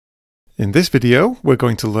In this video, we're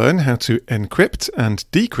going to learn how to encrypt and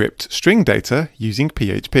decrypt string data using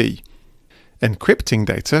PHP. Encrypting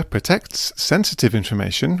data protects sensitive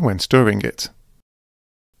information when storing it.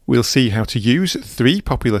 We'll see how to use three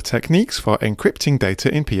popular techniques for encrypting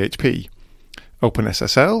data in PHP: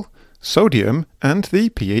 OpenSSL, Sodium, and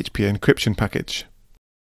the php-encryption package.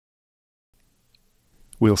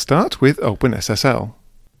 We'll start with OpenSSL.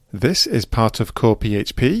 This is part of core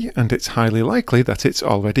PHP, and it's highly likely that it's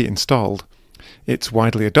already installed. It's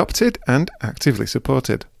widely adopted and actively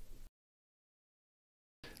supported.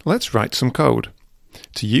 Let's write some code.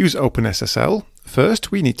 To use OpenSSL,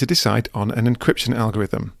 first we need to decide on an encryption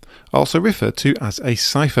algorithm, also referred to as a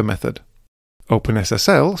cipher method.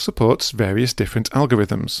 OpenSSL supports various different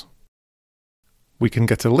algorithms. We can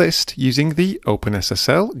get a list using the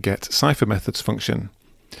OpenSSL getCipherMethods function.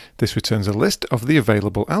 This returns a list of the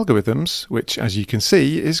available algorithms, which, as you can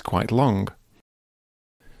see, is quite long.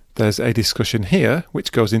 There's a discussion here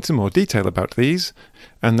which goes into more detail about these,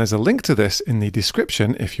 and there's a link to this in the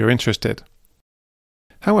description if you're interested.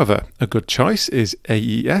 However, a good choice is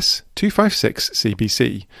AES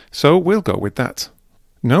 256CBC, so we'll go with that.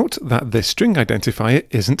 Note that this string identifier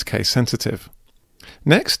isn't case sensitive.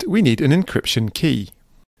 Next, we need an encryption key.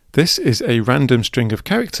 This is a random string of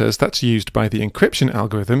characters that's used by the encryption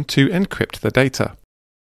algorithm to encrypt the data.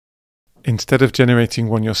 Instead of generating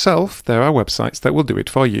one yourself, there are websites that will do it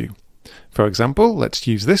for you. For example, let's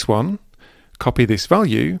use this one, copy this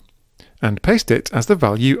value, and paste it as the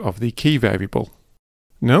value of the key variable.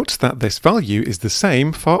 Note that this value is the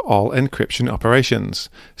same for all encryption operations,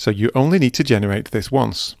 so you only need to generate this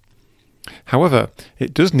once. However,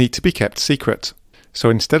 it does need to be kept secret. So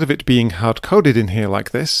instead of it being hard-coded in here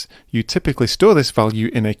like this, you typically store this value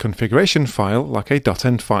in a configuration file like a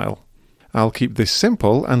 .env file. I'll keep this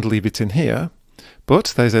simple and leave it in here,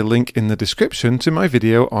 but there's a link in the description to my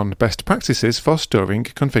video on best practices for storing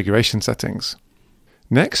configuration settings.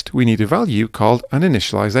 Next, we need a value called an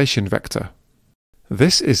initialization vector.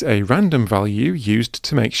 This is a random value used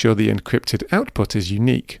to make sure the encrypted output is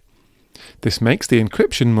unique. This makes the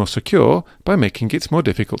encryption more secure by making it more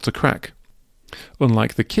difficult to crack.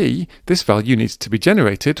 Unlike the key, this value needs to be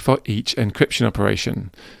generated for each encryption operation,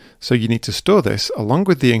 so you need to store this along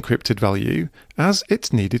with the encrypted value as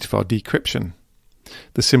it's needed for decryption.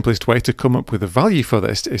 The simplest way to come up with a value for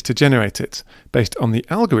this is to generate it, based on the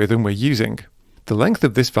algorithm we're using. The length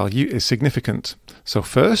of this value is significant, so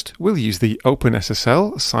first we'll use the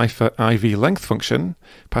OpenSSL cipher IV length function,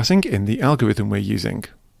 passing in the algorithm we're using.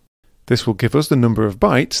 This will give us the number of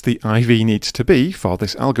bytes the IV needs to be for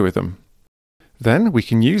this algorithm. Then we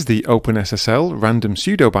can use the OpenSSL random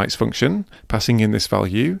pseudobytes function, passing in this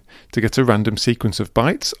value, to get a random sequence of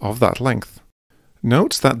bytes of that length.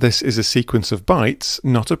 Note that this is a sequence of bytes,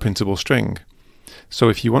 not a printable string. So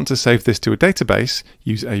if you want to save this to a database,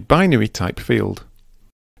 use a binary type field.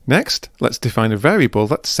 Next, let's define a variable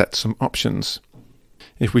that sets some options.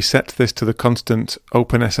 If we set this to the constant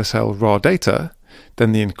OpenSSL raw data,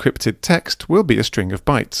 then the encrypted text will be a string of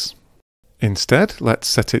bytes. Instead, let's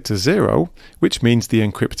set it to 0, which means the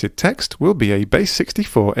encrypted text will be a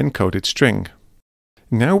base64 encoded string.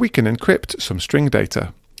 Now we can encrypt some string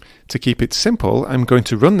data. To keep it simple, I'm going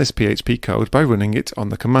to run this PHP code by running it on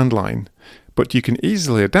the command line, but you can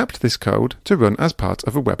easily adapt this code to run as part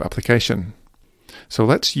of a web application. So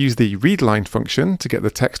let's use the readLine function to get the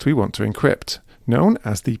text we want to encrypt, known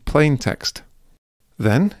as the plain text.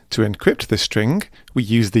 Then, to encrypt this string, we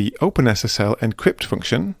use the OpenSSL encrypt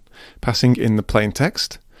function, passing in the plain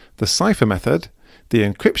text, the cipher method, the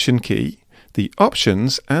encryption key, the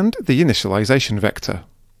options, and the initialization vector.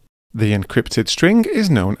 The encrypted string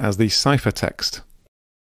is known as the ciphertext.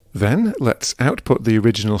 Then let's output the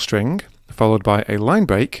original string, followed by a line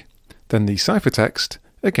break, then the ciphertext,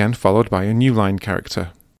 again followed by a new line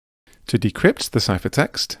character. To decrypt the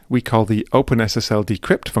ciphertext, we call the OpenSSL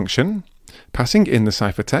decrypt function, passing in the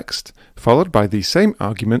ciphertext, followed by the same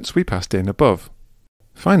arguments we passed in above.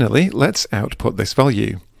 Finally, let's output this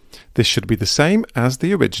value. This should be the same as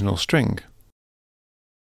the original string.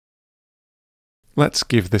 Let's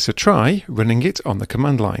give this a try, running it on the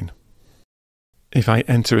command line. If I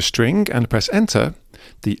enter a string and press enter,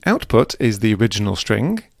 the output is the original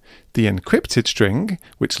string, the encrypted string,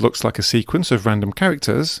 which looks like a sequence of random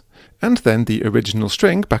characters, and then the original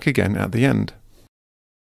string back again at the end.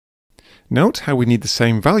 Note how we need the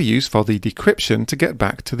same values for the decryption to get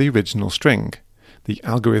back to the original string: the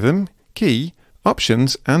algorithm, key,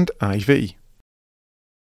 options, and IV.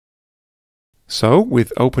 So,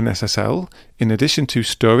 with OpenSSL, in addition to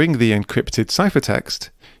storing the encrypted ciphertext,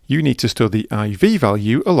 you need to store the IV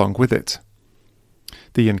value along with it.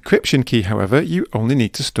 The encryption key, however, you only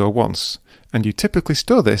need to store once, and you typically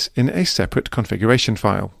store this in a separate configuration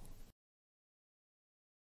file.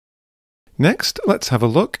 Next, let's have a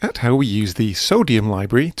look at how we use the Sodium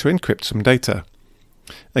library to encrypt some data.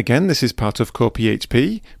 Again, this is part of core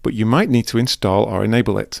PHP, but you might need to install or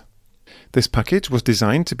enable it. This package was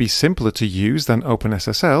designed to be simpler to use than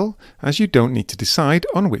OpenSSL, as you don't need to decide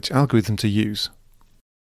on which algorithm to use.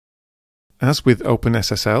 As with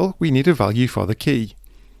OpenSSL, we need a value for the key.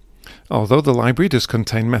 Although the library does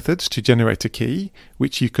contain methods to generate a key,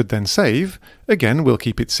 which you could then save, again we'll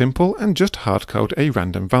keep it simple and just hardcode a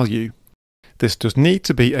random value. This does need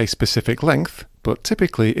to be a specific length, but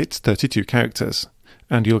typically it's 32 characters,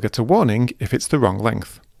 and you'll get a warning if it's the wrong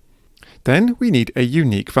length. Then we need a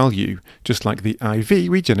unique value, just like the IV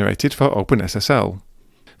we generated for OpenSSL.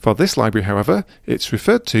 For this library, however, it's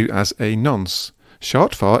referred to as a nonce,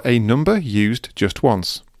 short for a number used just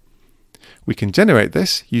once. We can generate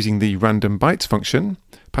this using the random bytes function,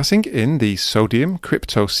 passing in the sodium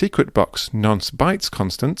crypto secret box nonce bytes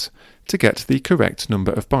constant to get the correct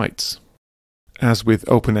number of bytes. As with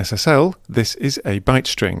OpenSSL, this is a byte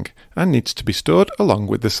string and needs to be stored along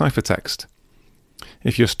with the ciphertext.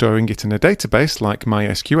 If you're storing it in a database like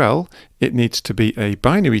MySQL, it needs to be a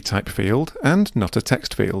binary type field and not a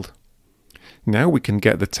text field. Now we can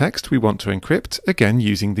get the text we want to encrypt, again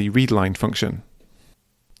using the readline function.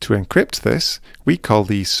 To encrypt this, we call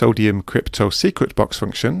the sodium crypto secret box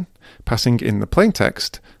function, passing in the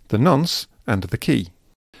plaintext, the nonce, and the key.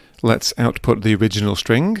 Let's output the original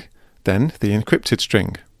string, then the encrypted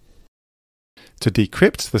string. To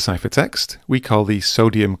decrypt the ciphertext, we call the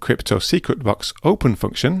sodium crypto secret box open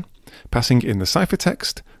function, passing in the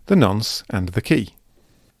ciphertext, the nonce, and the key.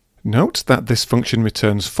 Note that this function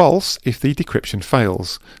returns false if the decryption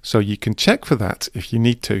fails, so you can check for that if you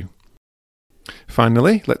need to.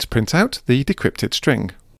 Finally, let's print out the decrypted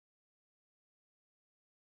string.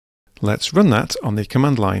 Let's run that on the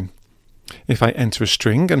command line. If I enter a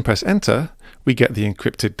string and press enter, we get the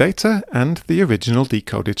encrypted data and the original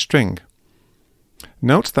decoded string.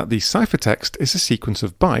 Note that the ciphertext is a sequence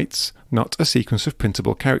of bytes, not a sequence of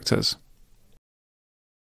printable characters.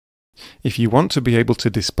 If you want to be able to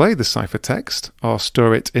display the ciphertext or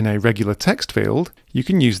store it in a regular text field, you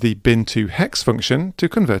can use the bin2hex function to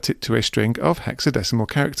convert it to a string of hexadecimal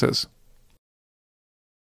characters.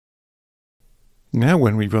 Now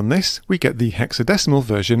when we run this, we get the hexadecimal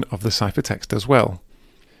version of the ciphertext as well.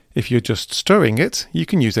 If you're just storing it, you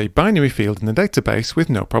can use a binary field in the database with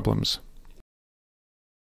no problems.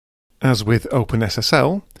 As with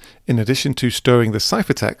OpenSSL, in addition to storing the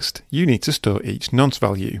ciphertext, you need to store each nonce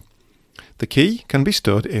value. The key can be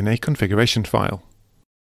stored in a configuration file.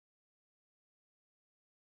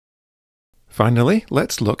 Finally,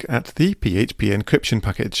 let's look at the php-encryption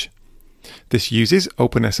package. This uses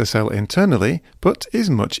OpenSSL internally, but is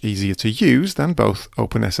much easier to use than both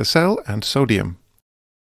OpenSSL and Sodium.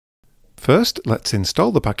 First, let's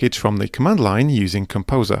install the package from the command line using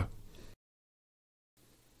Composer.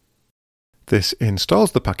 This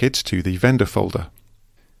installs the package to the vendor folder.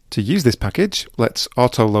 To use this package, let's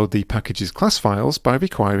autoload the package's class files by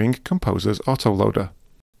requiring Composer's autoloader.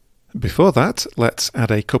 Before that, let's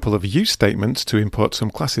add a couple of use statements to import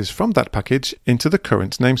some classes from that package into the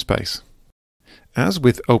current namespace. As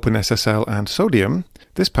with OpenSSL and Sodium,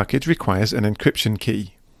 this package requires an encryption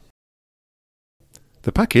key.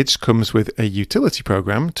 The package comes with a utility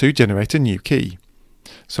program to generate a new key.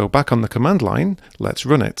 So back on the command line, let's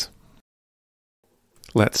run it.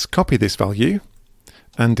 Let's copy this value,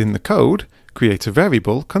 and in the code, create a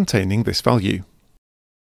variable containing this value.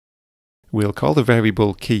 We'll call the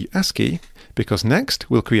variable key ASCII, because next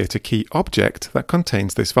we'll create a key object that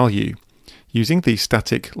contains this value, using the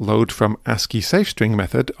static loadFromASCII-SafeString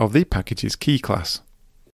method of the package's key class.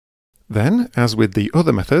 Then, as with the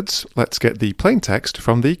other methods, let's get the plaintext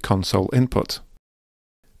from the console input.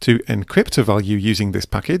 To encrypt a value using this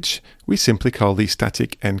package, we simply call the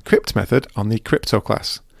static encrypt method on the crypto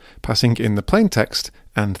class, passing in the plaintext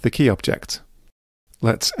and the key object.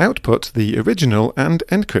 Let's output the original and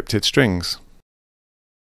encrypted strings.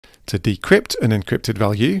 To decrypt an encrypted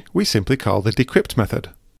value, we simply call the decrypt method.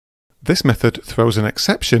 This method throws an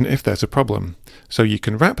exception if there's a problem, so you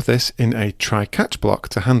can wrap this in a try-catch block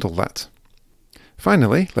to handle that.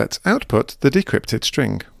 Finally, let's output the decrypted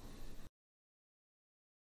string.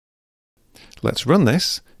 Let's run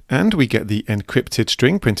this, and we get the encrypted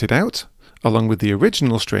string printed out, along with the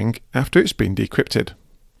original string after it's been decrypted.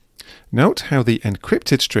 Note how the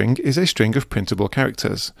encrypted string is a string of printable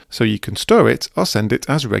characters, so you can store it or send it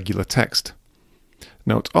as regular text.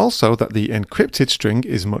 Note also that the encrypted string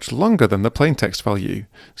is much longer than the plaintext value,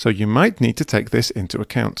 so you might need to take this into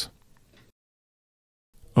account.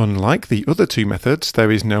 Unlike the other two methods, there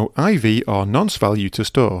is no IV or nonce value to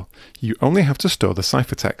store. You only have to store the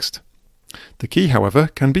ciphertext. The key, however,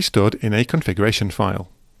 can be stored in a configuration file.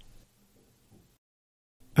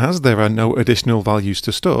 As there are no additional values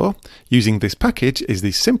to store, using this package is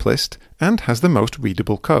the simplest and has the most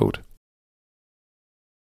readable code.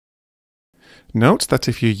 Note that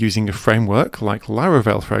if you're using a framework like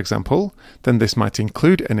Laravel, for example, then this might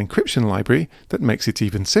include an encryption library that makes it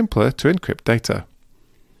even simpler to encrypt data.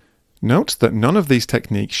 Note that none of these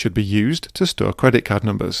techniques should be used to store credit card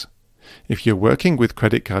numbers. If you're working with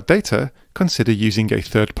credit card data, consider using a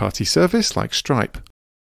third-party service like Stripe.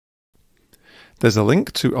 There's a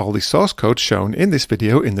link to all the source code shown in this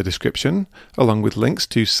video in the description, along with links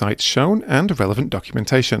to sites shown and relevant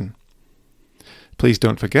documentation. Please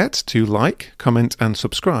don't forget to like, comment and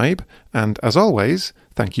subscribe, and as always,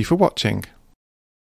 thank you for watching.